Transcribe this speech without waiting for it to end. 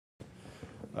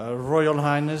Royal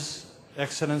Highness,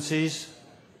 Excellencies,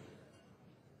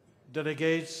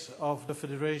 delegates of the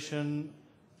Federation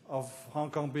of Hong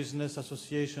Kong Business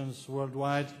Associations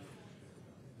worldwide,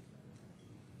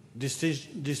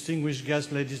 distinguished guests,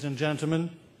 ladies and gentlemen,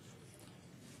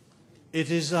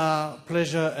 it is a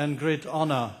pleasure and great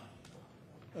honor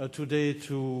today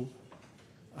to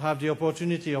have the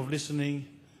opportunity of listening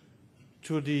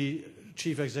to the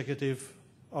Chief Executive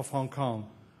of Hong Kong.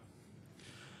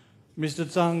 Mr.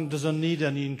 Tsang doesn't need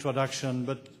any introduction,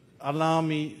 but allow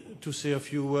me to say a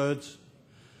few words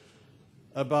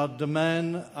about the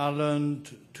man I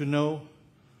learned to know,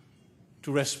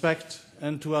 to respect,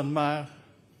 and to admire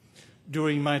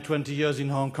during my 20 years in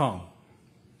Hong Kong.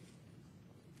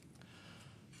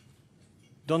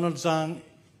 Donald Tsang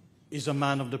is a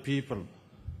man of the people.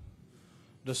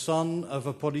 The son of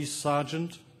a police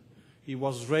sergeant, he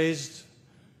was raised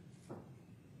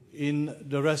in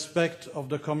the respect of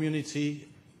the community,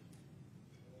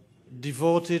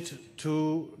 devoted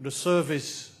to the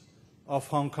service of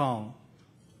Hong Kong.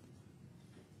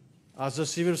 As a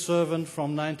civil servant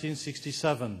from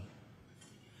 1967,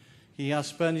 he has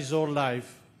spent his whole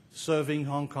life serving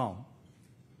Hong Kong.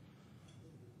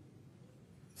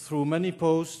 Through many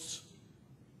posts,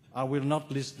 I will not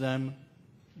list them,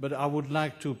 but I would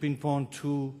like to pinpoint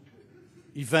two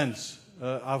events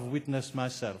I've witnessed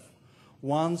myself.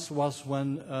 Once was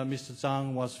when Mr.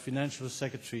 Tsang was Financial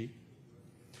Secretary,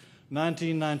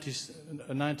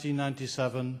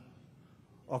 1997,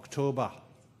 October,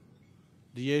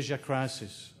 the Asia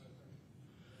crisis.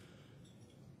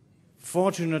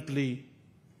 Fortunately,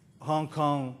 Hong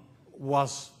Kong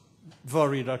was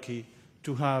very lucky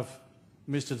to have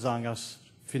Mr. Tsang as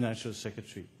Financial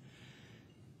Secretary.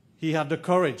 He had the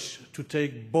courage to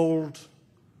take bold,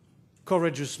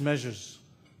 courageous measures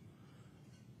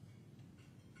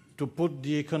to put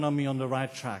the economy on the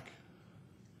right track.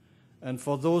 And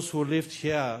for those who lived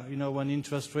here, you know, when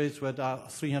interest rates were at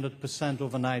 300%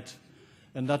 overnight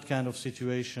and that kind of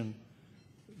situation,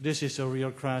 this is a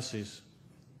real crisis.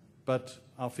 But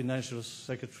our Financial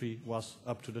Secretary was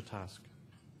up to the task.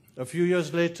 A few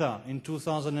years later, in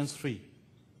 2003,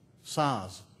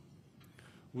 SARS,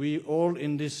 we all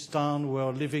in this town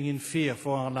were living in fear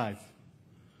for our life.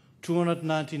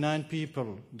 299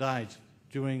 people died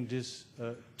during this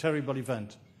terrible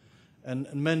event, and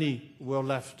many were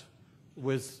left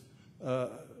with a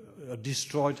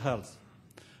destroyed health.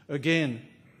 Again,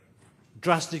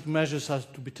 drastic measures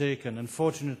had to be taken, and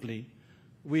fortunately,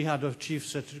 we had a Chief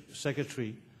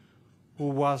Secretary who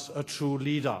was a true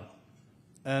leader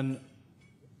and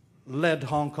led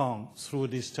Hong Kong through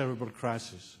this terrible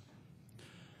crisis.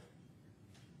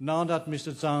 Now that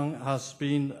Mr. Tsang has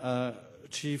been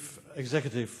Chief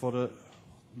Executive for the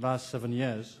last 7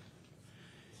 years,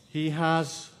 he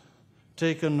has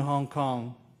taken Hong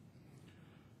Kong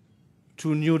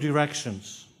to new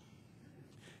directions.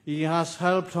 He has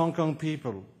helped Hong Kong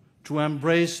people to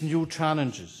embrace new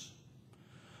challenges,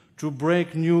 to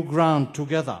break new ground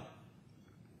together.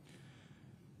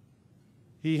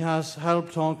 He has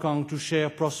helped Hong Kong to share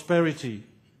prosperity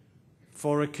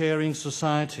for a caring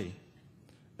society.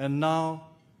 And now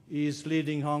he is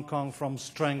leading Hong Kong from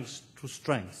strength to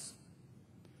strength.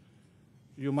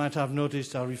 You might have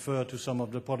noticed I refer to some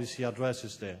of the policy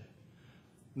addresses there.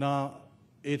 Now,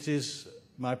 it is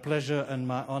my pleasure and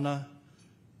my honor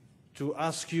to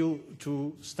ask you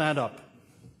to stand up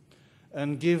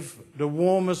and give the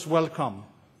warmest welcome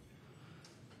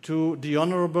to the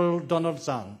Honorable Donald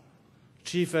Tsang,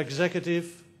 Chief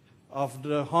Executive of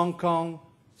the Hong Kong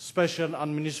Special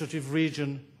Administrative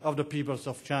Region of the Peoples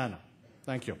of China.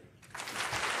 Thank you.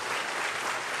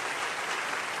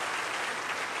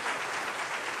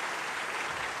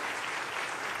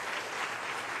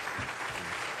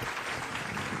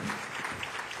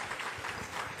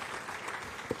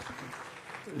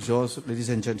 George, ladies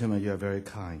and gentlemen, you are very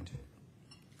kind.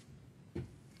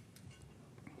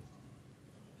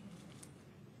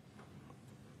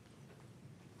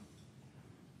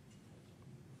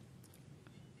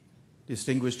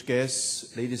 Distinguished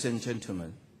guests, ladies and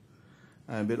gentlemen,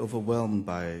 I'm a bit overwhelmed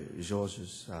by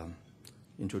George's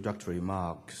introductory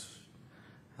remarks,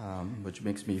 which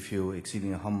makes me feel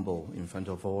exceedingly humble in front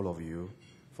of all of you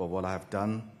for what I have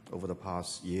done over the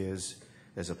past years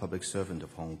as a public servant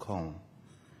of Hong Kong,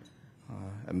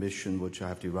 a mission which I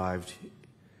have derived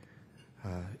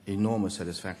enormous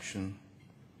satisfaction,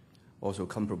 also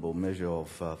comparable measure of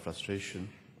frustration.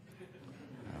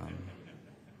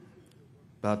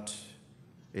 But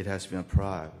it has been a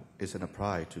pride, it's a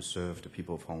pride to serve the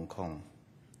people of Hong Kong.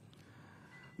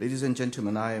 Ladies and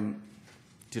gentlemen, I am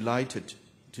delighted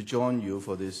to join you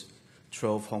for this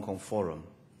 12th Hong Kong Forum.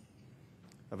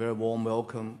 A very warm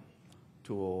welcome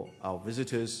to our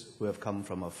visitors who have come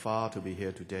from afar to be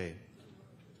here today.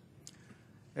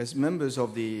 As members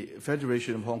of the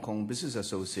Federation of Hong Kong Business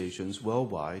Associations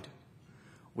worldwide,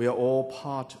 we are all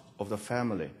part of the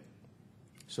family.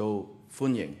 So,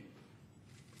 歡迎.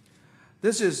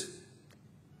 This is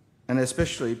an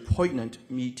especially poignant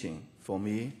meeting for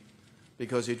me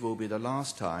because it will be the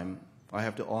last time I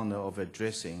have the honor of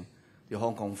addressing the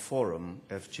Hong Kong Forum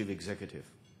as Chief Executive.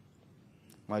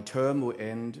 My term will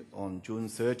end on June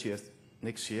 30th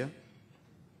next year.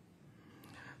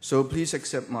 So please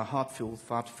accept my heartfelt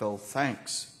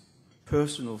thanks,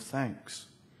 personal thanks,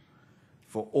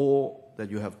 for all that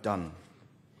you have done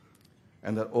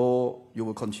and that all you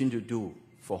will continue to do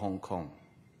for Hong Kong.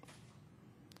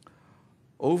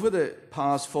 Over the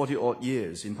past 40-odd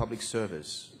years in public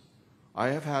service, I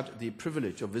have had the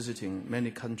privilege of visiting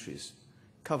many countries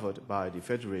covered by the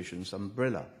Federation's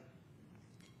umbrella.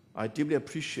 I deeply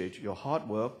appreciate your hard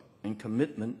work and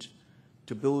commitment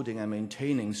to building and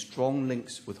maintaining strong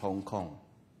links with Hong Kong.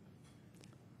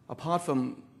 Apart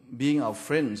from being our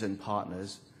friends and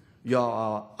partners, you are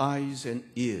our eyes and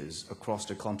ears across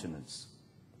the continents.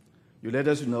 You let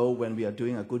us know when we are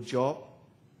doing a good job,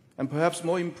 and perhaps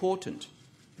more important,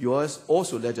 you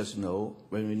also let us know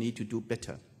when we need to do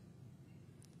better.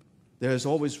 There is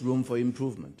always room for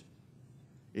improvement.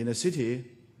 In a city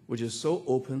which is so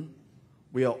open,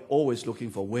 we are always looking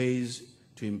for ways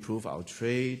to improve our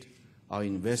trade, our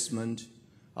investment,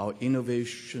 our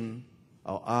innovation,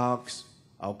 our arts,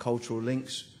 our cultural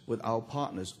links with our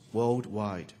partners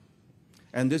worldwide.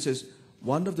 And this is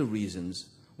one of the reasons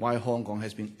why Hong Kong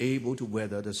has been able to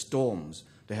weather the storms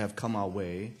that have come our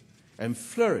way and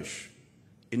flourish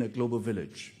in a global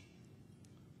village.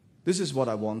 This is what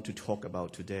I want to talk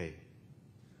about today.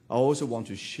 I also want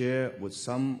to share with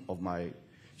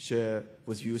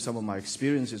you some of my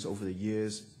experiences over the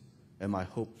years and my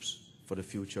hopes for the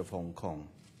future of Hong Kong.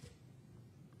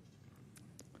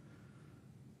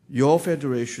 Your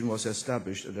federation was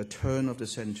established at the turn of the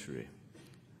century,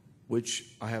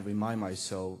 which I have reminded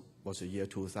myself was the year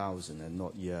 2000 and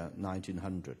not year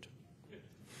 1900.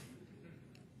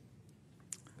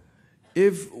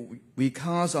 If we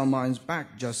cast our minds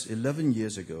back just 11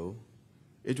 years ago,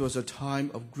 it was a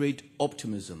time of great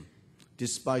optimism,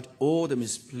 despite all the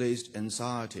misplaced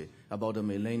anxiety about the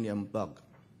millennium bug.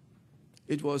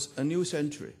 It was a new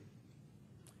century,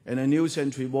 and a new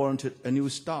century warranted a new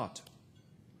start.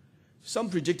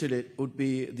 Some predicted it would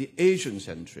be the Asian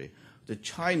century, the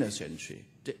China century,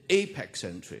 the APEC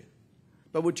century.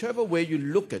 But whichever way you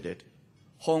look at it,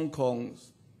 Hong Kong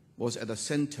was at the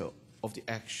center of the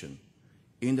action,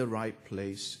 in the right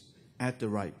place, at the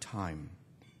right time.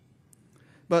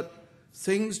 But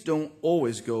things don't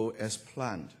always go as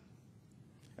planned.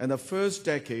 And the first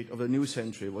decade of the new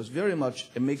century was very much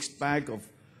a mixed bag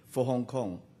for Hong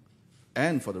Kong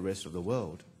and for the rest of the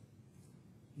world.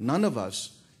 None of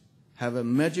us have a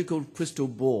magical crystal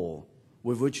ball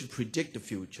with which to predict the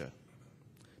future.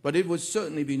 But it would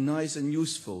certainly be nice and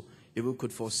useful if we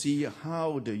could foresee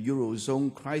how the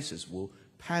Eurozone crisis will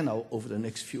pan out over the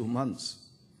next few months.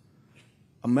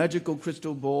 A magical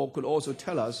crystal ball could also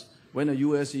tell us when the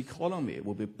U.S. economy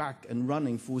will be back and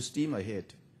running full steam ahead.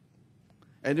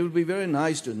 And it would be very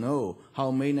nice to know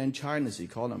how mainland China's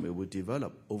economy will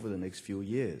develop over the next few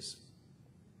years.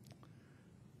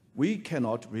 We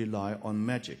cannot rely on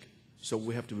magic, so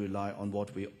we have to rely on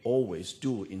what we always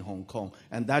do in Hong Kong,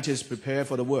 and that is prepare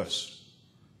for the worst,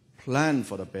 plan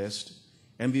for the best,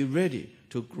 and be ready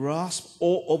to grasp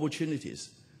all opportunities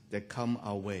that come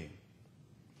our way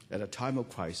at a time of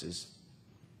crisis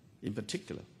in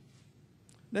particular.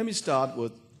 Let me start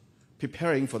with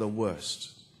preparing for the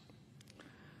worst.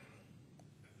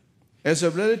 As a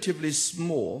relatively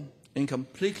small and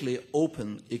completely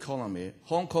open economy,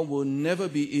 Hong Kong will never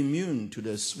be immune to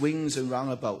the swings and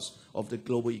roundabouts of the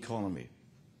global economy.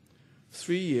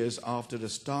 3 years after the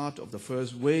start of the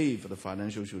first wave of the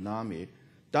financial tsunami,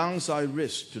 downside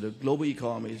risks to the global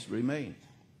economies remain.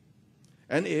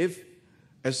 And if,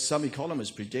 as some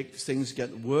economists predict, things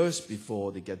get worse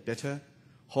before they get better,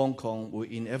 Hong Kong will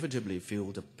inevitably feel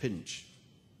the pinch.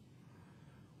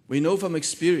 We know from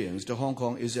experience that Hong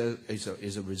Kong is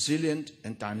a resilient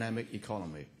and dynamic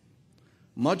economy.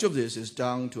 Much of this is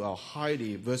down to our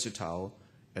highly versatile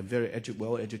and very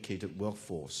well-educated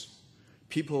workforce.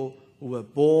 People who were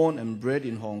born and bred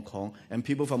in Hong Kong, and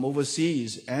people from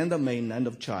overseas and the mainland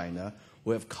of China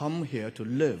who have come here to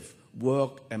live,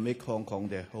 work, and make Hong Kong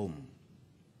their home.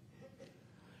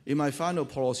 In my final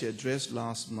policy address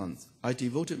last month, I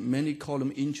devoted many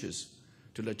column inches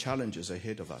to the challenges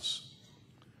ahead of us.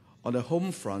 On the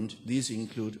home front, these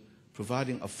include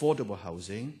providing affordable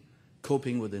housing,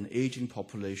 coping with an aging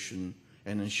population,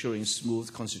 and ensuring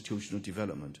smooth constitutional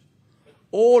development.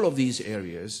 All of these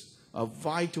areas are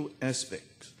vital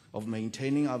aspects of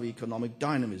maintaining our economic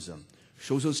dynamism,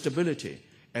 social stability,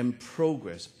 and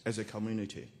progress as a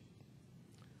community.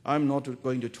 I'm not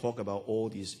going to talk about all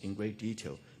these in great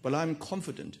detail, but I'm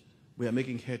confident we are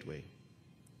making headway.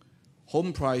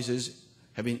 Home prices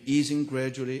have been easing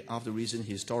gradually after recent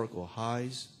historical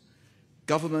highs.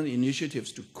 Government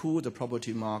initiatives to cool the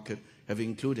property market have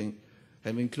included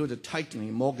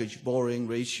tightening mortgage borrowing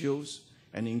ratios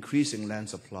and increasing land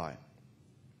supply.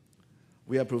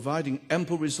 We are providing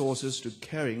ample resources to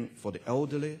caring for the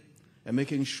elderly and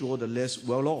making sure the less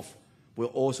well-off will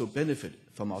also benefit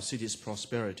from our city's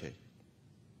prosperity.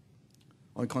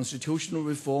 On constitutional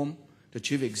reform, the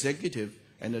Chief Executive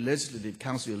and the Legislative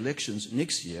Council elections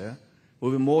next year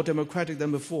will be more democratic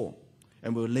than before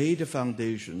and will lay the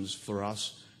foundations for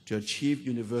us to achieve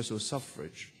universal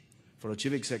suffrage for the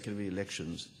Chief Executive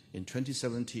elections in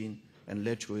 2017 and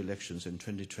legislative elections in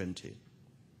 2020.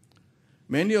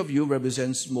 Many of you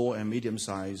represent small and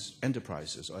medium-sized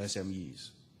enterprises, or SMEs.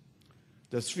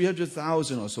 The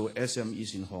 300,000 or so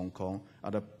SMEs in Hong Kong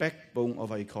are the backbone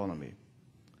of our economy.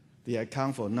 They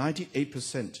account for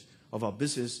 98% of our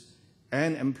business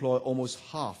and employ almost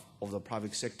half of the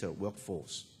private sector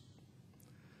workforce.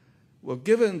 Well,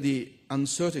 given the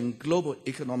uncertain global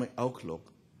economic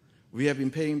outlook, we have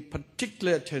been paying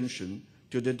particular attention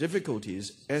to the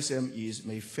difficulties SMEs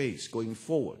may face going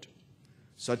forward,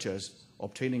 such as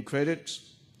obtaining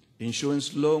credits,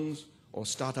 insurance loans, or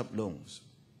startup loans.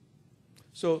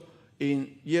 So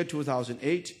in year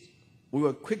 2008, we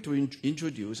were quick to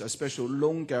introduce a special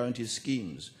loan guarantee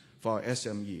schemes for our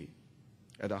SME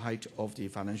at the height of the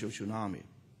financial tsunami.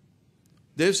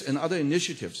 This and other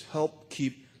initiatives helped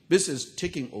keep business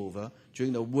ticking over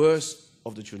during the worst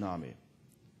of the tsunami.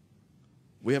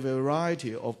 We have a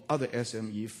variety of other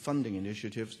SME funding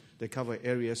initiatives that cover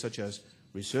areas such as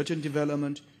research and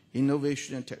development,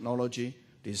 innovation and technology,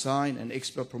 design and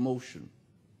export promotion.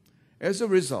 As a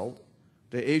result,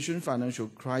 the Asian financial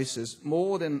crisis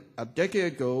more than a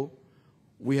decade ago,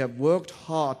 we have worked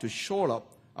hard to shore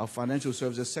up our financial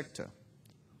services sector.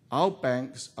 Our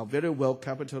banks are very well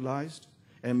capitalized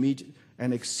and meet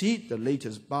and exceed the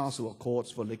latest Basel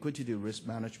Accords for liquidity risk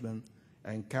management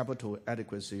and capital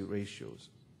adequacy ratios.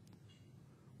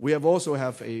 We have also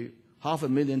have a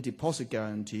 $500,000 deposit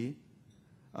guarantee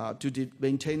to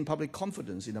maintain public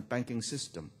confidence in the banking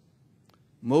system.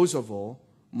 Most of all,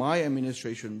 my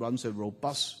administration runs a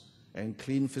robust and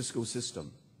clean fiscal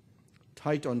system,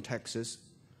 tight on taxes,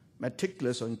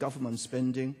 meticulous on government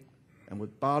spending, and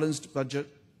with balanced budget,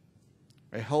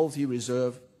 a healthy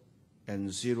reserve,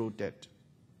 and zero debt.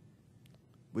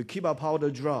 We keep our powder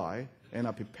dry and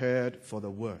are prepared for the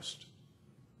worst.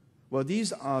 Well,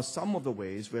 these are some of the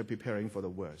ways we're preparing for the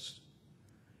worst.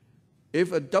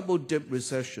 If a double-dip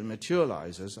recession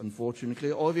materializes,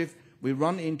 unfortunately, or if we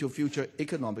run into future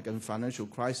economic and financial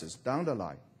crisis down the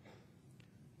line,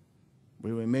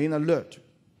 we remain alert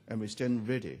and we stand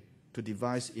ready to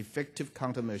devise effective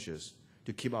countermeasures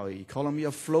to keep our economy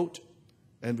afloat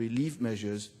and relief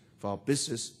measures for our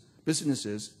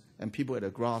businesses and people at the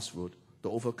grassroots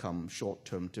to overcome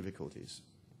short-term difficulties.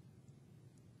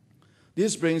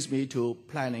 This brings me to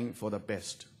planning for the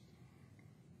best.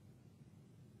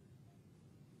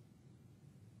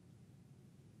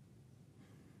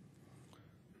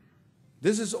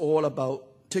 This is all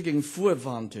about taking full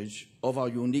advantage of our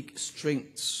unique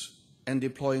strengths and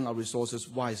deploying our resources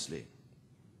wisely.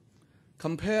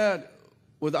 Compared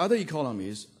with other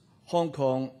economies, Hong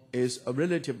Kong is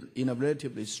in a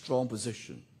relatively strong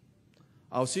position.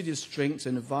 Our city's strengths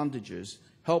and advantages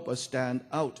help us stand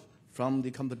out from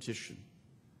the competition.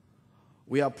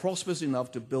 We are prosperous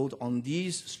enough to build on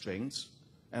these strengths,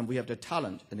 and we have the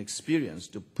talent and experience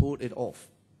to pull it off.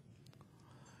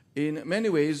 In many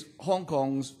ways, Hong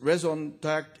Kong's raison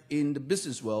d'être in the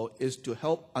business world is to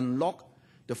help unlock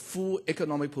the full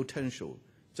economic potential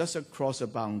just across the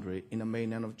boundary in the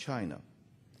mainland of China.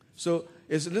 So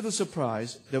it's a little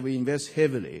surprise that we invest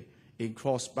heavily in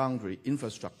cross-boundary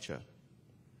infrastructure.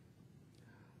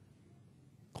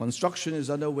 Construction is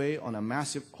underway on a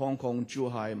massive Hong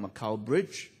Kong-Zhuhai-Macau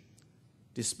bridge.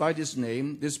 Despite its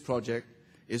name, this project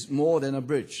is more than a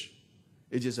bridge.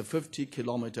 It is a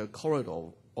 50-kilometer corridor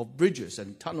of bridges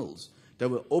and tunnels that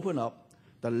will open up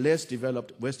the less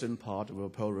developed western part of the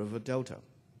Pearl River Delta,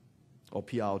 or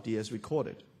PRD as we call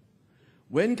it.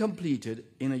 When completed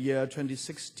in the year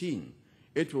 2016,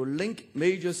 it will link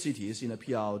major cities in the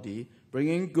PRD,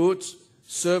 bringing goods,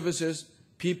 services,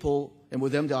 people, and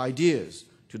with them the ideas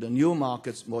to the new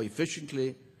markets more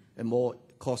efficiently and more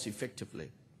cost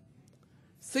effectively.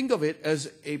 Think of it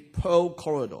as a pearl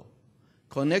corridor,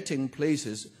 connecting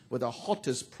places with the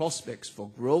hottest prospects for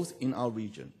growth in our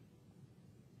region.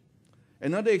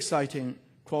 Another exciting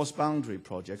cross-boundary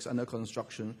project under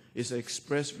construction is the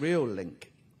Express Rail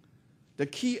Link. The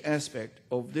key aspect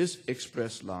of this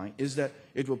express line is that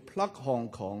it will plug Hong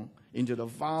Kong into the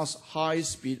vast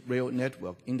high-speed rail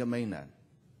network in the mainland.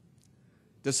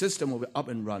 The system will be up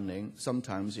and running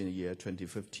sometimes in the year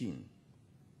 2015.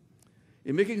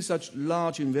 In making such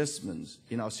large investments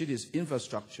in our city's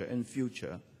infrastructure and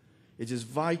future, it is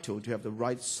vital to have the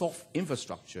right soft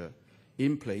infrastructure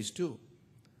in place too.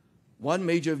 One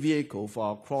major vehicle for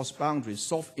our cross-boundary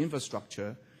soft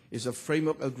infrastructure is a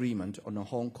framework agreement on the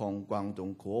Hong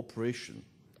Kong-Guangdong cooperation,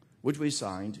 which we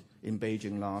signed in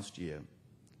Beijing last year.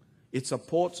 It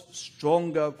supports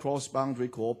stronger cross-boundary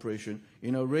cooperation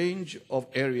in a range of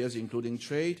areas including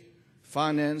trade,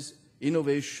 finance,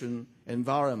 innovation,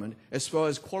 environment, as well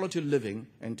as quality living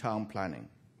and town planning.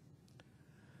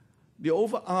 The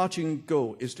overarching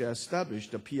goal is to establish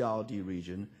the PRD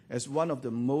region as one of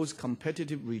the most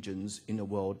competitive regions in the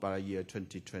world by the year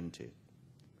 2020.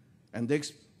 And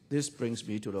this brings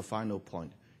me to the final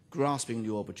point, grasping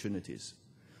new opportunities.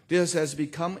 This has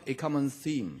become a common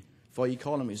theme for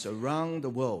economies around the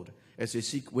world as they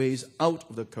seek ways out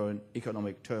of the current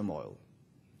economic turmoil.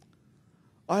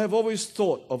 I have always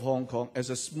thought of Hong Kong as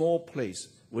a small place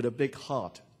with a big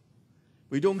heart.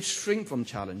 We don't shrink from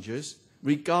challenges,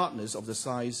 regardless of their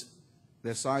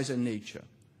size and nature.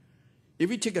 If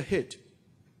we take a hit,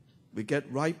 we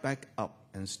get right back up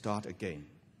and start again.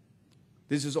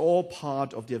 This is all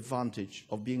part of the advantage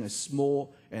of being a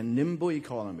small and nimble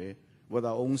economy with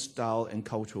our own style and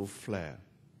cultural flair.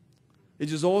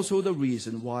 It is also the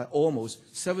reason why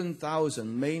almost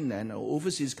 7,000 mainland or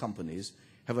overseas companies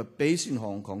have a base in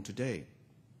Hong Kong today.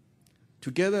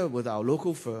 Together with our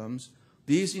local firms,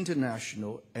 these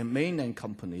international and mainland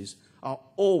companies are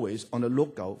always on the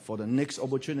lookout for the next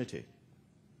opportunity.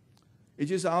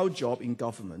 It is our job in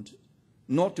government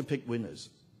not to pick winners,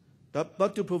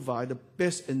 but to provide the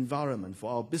best environment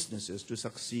for our businesses to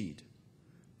succeed.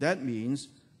 That means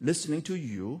listening to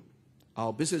you,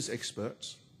 our business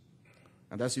experts,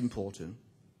 and that's important.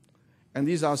 And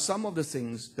these are some of the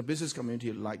things the business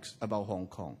community likes about Hong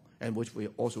Kong and which we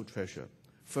also treasure.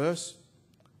 First,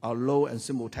 our low and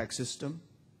simple tax system.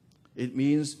 It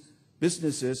means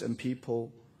businesses and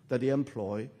people that they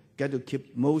employ get to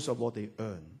keep most of what they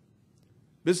earn.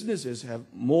 Businesses have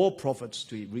more profits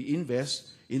to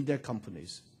reinvest in their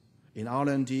companies, in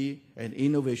R&D and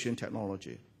innovation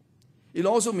technology. It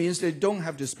also means they don't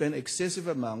have to spend excessive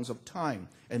amounts of time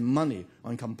and money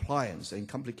on compliance and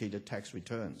complicated tax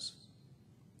returns.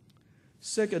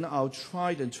 Second, our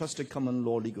tried and trusted common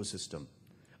law legal system,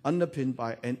 underpinned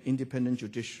by an independent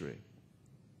judiciary.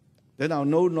 Then our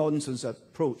no-nonsense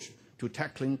approach to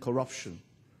tackling corruption,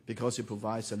 because it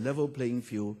provides a level playing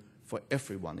field for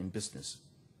everyone in business.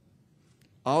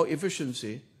 Our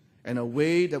efficiency and a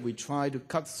way that we try to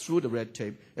cut through the red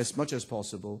tape as much as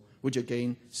possible, which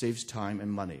again saves time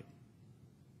and money.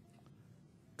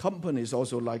 Companies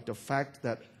also like the fact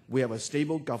that we have a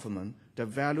stable government that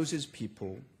values its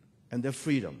people and their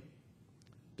freedom.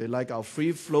 They like our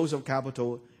free flows of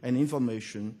capital and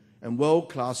information and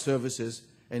world-class services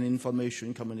and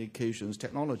information communications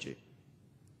technology.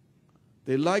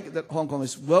 They like that Hong Kong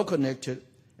is well-connected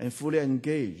and fully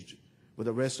engaged with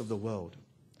the rest of the world.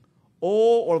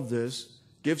 All of this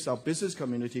gives our business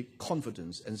community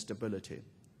confidence and stability.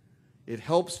 It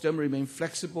helps them remain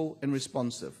flexible and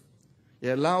responsive. It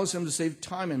allows them to save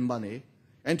time and money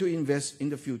and to invest in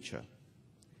the future.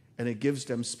 And it gives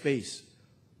them space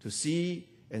to see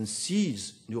and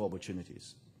seize new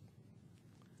opportunities.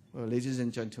 Well, ladies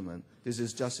and gentlemen, this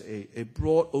is just a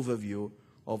broad overview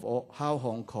of how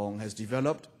Hong Kong has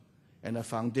developed and the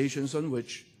foundations on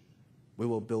which we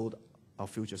will build our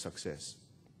future success.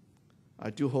 I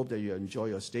do hope that you enjoy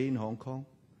your stay in Hong Kong,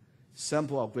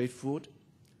 sample our great food,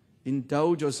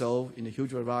 indulge yourself in the huge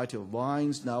variety of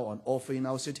wines now on offer in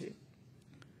our city,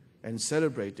 and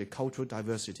celebrate the cultural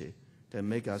diversity that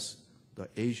make us the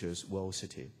Asia's world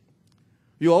city.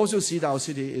 You also see that our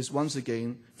city is once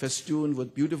again festooned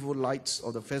with beautiful lights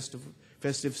of the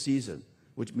festive season,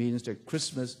 which means that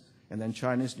Christmas and then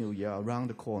Chinese New Year are around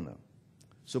the corner.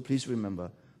 So please remember,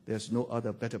 there's no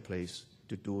other better place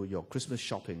to do your Christmas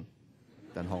shopping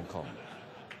than Hong Kong.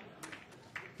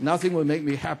 Nothing will make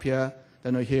me happier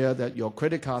than to hear that your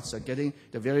credit cards are getting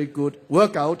the very good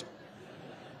workout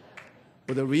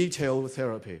with the retail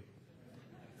therapy.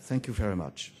 Thank you very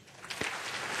much.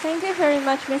 Thank you very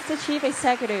much, Mr. Chief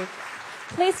Executive.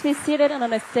 Please be seated on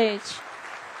the stage.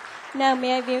 Now,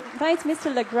 may I invite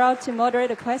Mr. Legros to moderate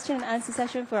the question and answer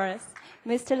session for us.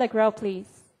 Mr. Legros, please.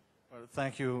 Well,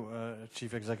 thank you,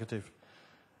 Chief Executive.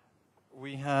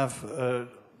 We have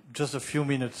just a few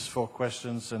minutes for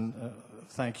questions, and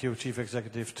thank you, Chief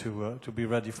Executive, to be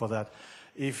ready for that.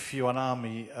 If you allow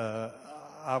me,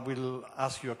 I will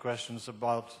ask you questions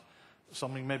about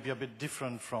something maybe a bit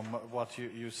different from what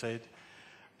you said.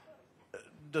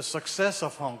 The success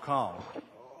of Hong Kong,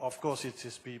 of course it's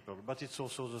its people, but it's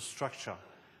also the structure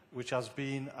which has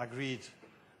been agreed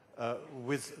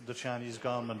with the Chinese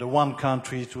government, the one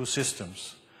country, two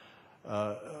systems,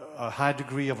 a high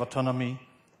degree of autonomy,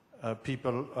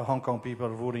 Hong Kong people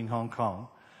ruling Hong Kong.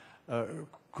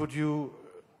 Could you,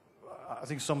 I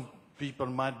think some people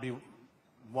might be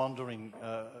wondering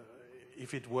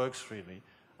if it works really.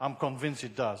 I'm convinced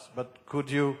it does, but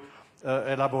could you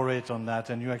elaborate on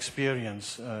that and your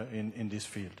experience in this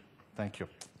field? Thank you.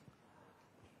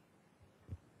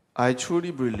 I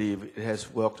truly believe it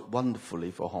has worked wonderfully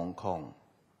for Hong Kong.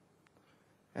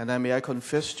 And may I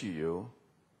confess to you,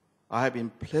 I have been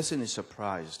pleasantly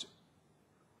surprised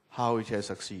how it has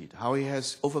succeeded, how it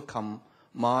has overcome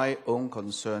my own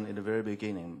concern in the very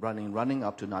beginning, running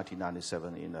up to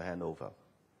 1997 in the handover.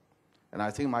 And I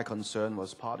think my concern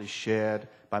was partly shared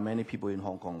by many people in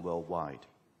Hong Kong worldwide.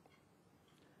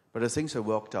 But the things have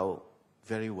worked out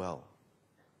very well.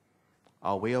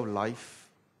 Our way of life,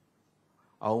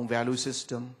 our own value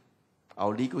system,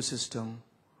 our legal system,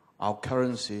 our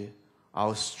currency,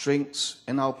 our strengths,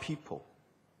 and our people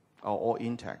are all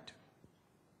intact.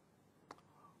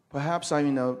 Perhaps I'm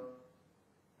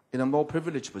in a more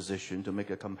privileged position to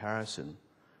make a comparison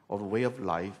of the way of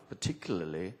life,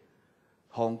 particularly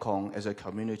Hong Kong as a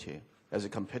community, as a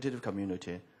competitive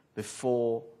community,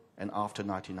 before and after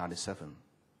 1997.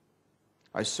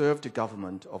 I served the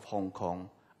government of Hong Kong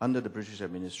under the British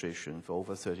administration for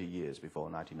over 30 years before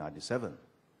 1997.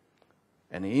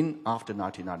 And after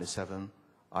 1997,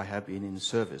 I have been in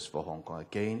service for Hong Kong,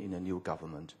 again in a new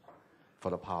government,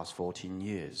 for the past 14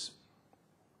 years.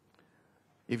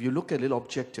 If you look at it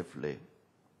objectively,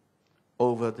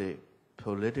 over the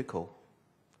political,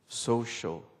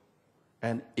 social,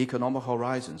 and economic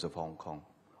horizons of Hong Kong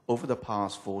over the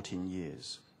past 14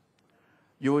 years,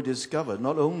 you will discover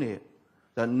not only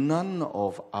that none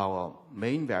of our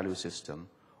main value system,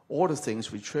 all the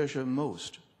things we treasure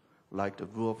most, like the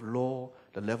rule of law,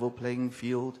 the level playing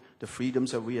field, the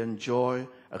freedoms that we enjoy,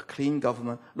 a clean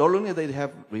government, not only they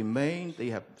have remained, they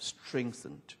have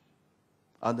strengthened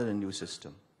under the new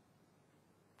system.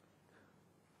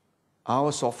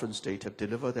 Our sovereign state have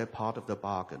delivered their part of the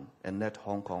bargain and let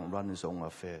Hong Kong run its own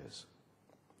affairs.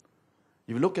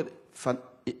 If you look at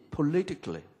it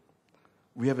politically,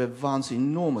 we have advanced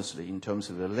enormously in terms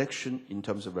of election, in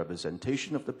terms of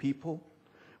representation of the people.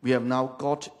 We have now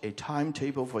got a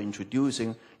timetable for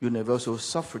introducing universal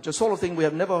suffrage, a sort of thing we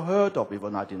have never heard of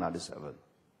before 1997.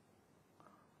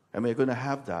 And we're going to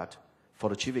have that for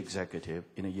the chief executive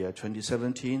in the year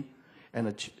 2017, and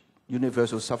a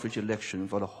universal suffrage election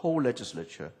for the whole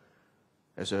legislature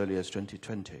as early as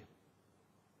 2020.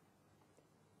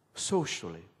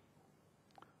 Socially,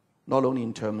 not only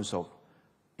in terms of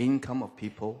income of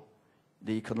people,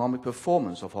 the economic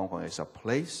performance of Hong Kong as a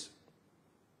place,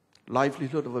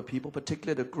 livelihood of the people,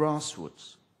 particularly the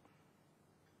grassroots.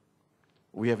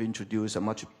 We have introduced a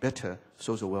much better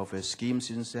social welfare scheme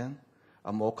since then,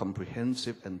 a more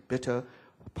comprehensive and better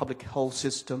public health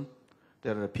system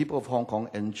that the people of Hong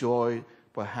Kong enjoy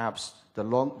perhaps the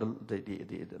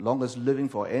longest living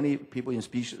for any people in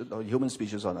species, or human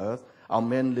species on earth. Our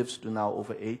men live to now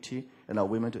over 80 and our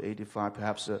women to 85.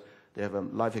 Perhaps they have a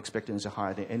life expectancy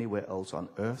higher than anywhere else on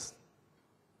earth.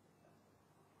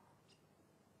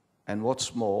 And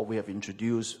what's more, we have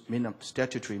introduced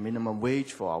statutory minimum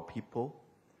wage for our people.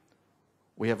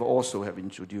 We have also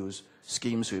introduced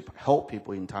schemes to help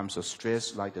people in times of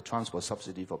stress, like the transport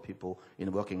subsidy for people in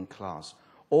the working class.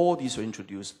 All these were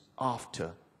introduced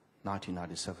after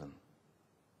 1997.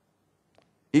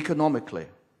 Economically,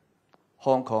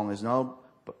 Hong Kong is now,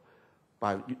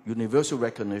 by universal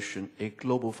recognition, a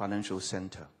global financial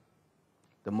center,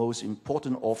 the most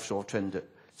important offshore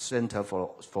center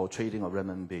for trading of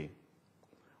renminbi.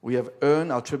 We have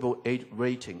earned our AAA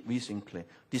rating recently,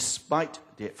 despite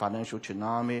the financial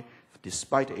tsunami,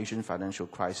 despite the Asian financial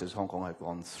crisis Hong Kong has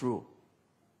gone through.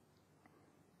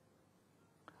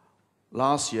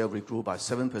 Last year, we grew by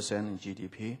 7% in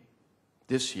GDP.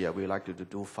 This year, we're likely to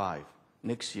do 5%.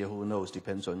 Next year, who knows,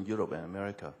 depends on Europe and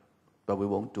America. But we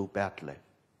won't do badly.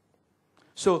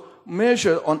 So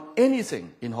measured on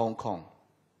anything in Hong Kong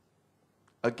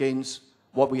against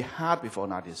what we had before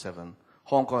 1997,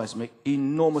 Hong Kong has made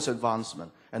enormous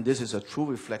advancement. And this is a true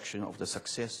reflection of the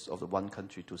success of the one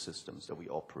country, two systems that we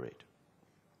operate.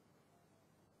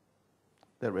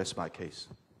 That rests my case.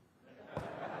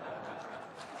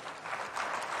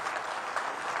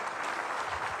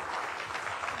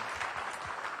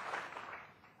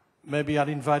 Maybe I'll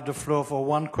invite the floor for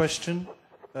one question.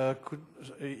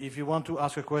 If you want to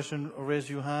ask a question, raise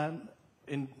your hand,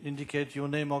 indicate your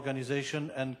name,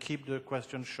 organization, and keep the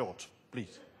question short,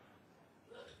 please.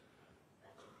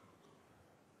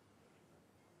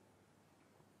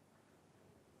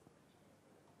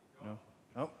 No?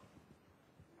 No?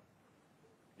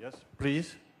 Yes,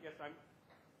 please. Yes,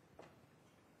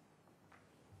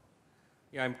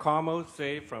 I'm Carmel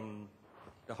Say from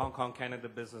the Hong Kong Canada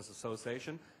Business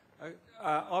Association.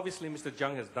 Obviously, Mr.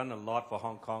 Tsang has done a lot for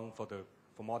Hong Kong for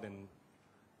more than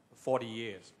 40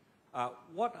 years.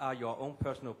 What are your own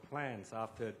personal plans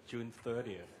after June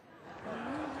 30th?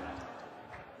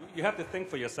 You have to think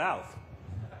for yourself.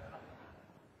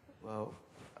 Well,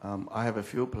 I have a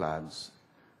few plans.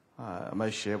 I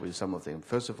might share with you some of them.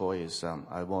 First of all is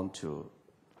I want to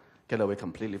get away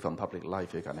completely from public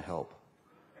life if I can help.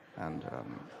 And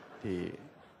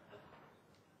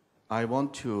I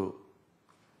want to,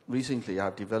 recently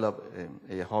I've developed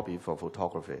a hobby for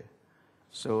photography.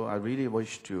 So I really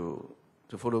wish to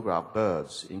photograph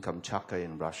birds in Kamchatka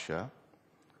in Russia.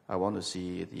 I want to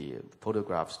see the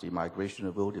photographs, the migration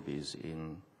of wildebeest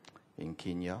in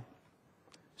Kenya.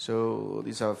 So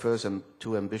these are first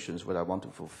two ambitions that I want to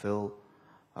fulfill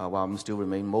while I'm still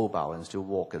remain mobile and still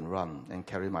walk and run and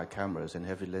carry my cameras and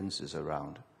heavy lenses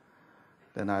around.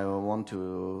 Then I want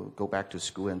to go back to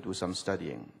school and do some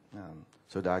studying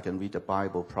so that I can read the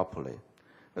Bible properly.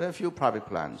 But there are a few private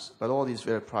plans, but all these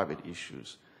very private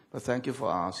issues. But thank you for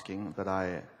asking, but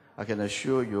I can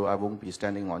assure you I won't be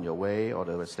standing on your way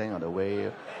or standing on the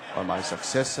way of my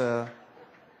successor.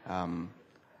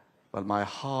 But my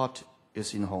heart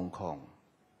is in Hong Kong.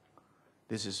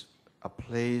 This is a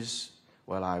place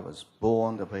where I was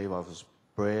born, a place where I was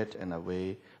bred, and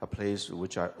a place to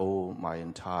which I owe my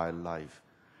entire life,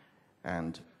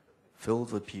 and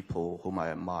filled with people whom I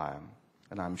admire.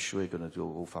 And I'm sure you're going to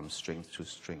go from strength to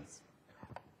strength.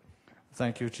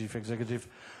 Thank you, Chief Executive.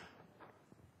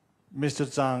 Mr.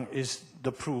 Tsang is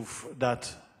the proof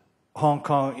that Hong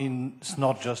Kong is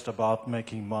not just about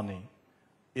making money.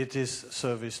 It is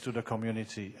service to the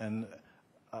community. And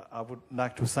I would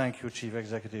like to thank you, Chief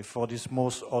Executive, for this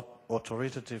most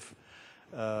authoritative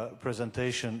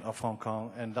presentation of Hong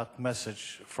Kong and that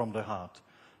message from the heart.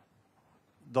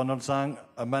 Donald Tsang,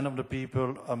 a man of the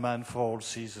people, a man for all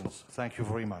seasons. Thank you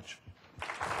very much.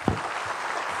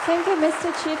 Thank you,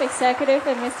 Mr. Chief Executive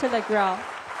and Mr. Legrand.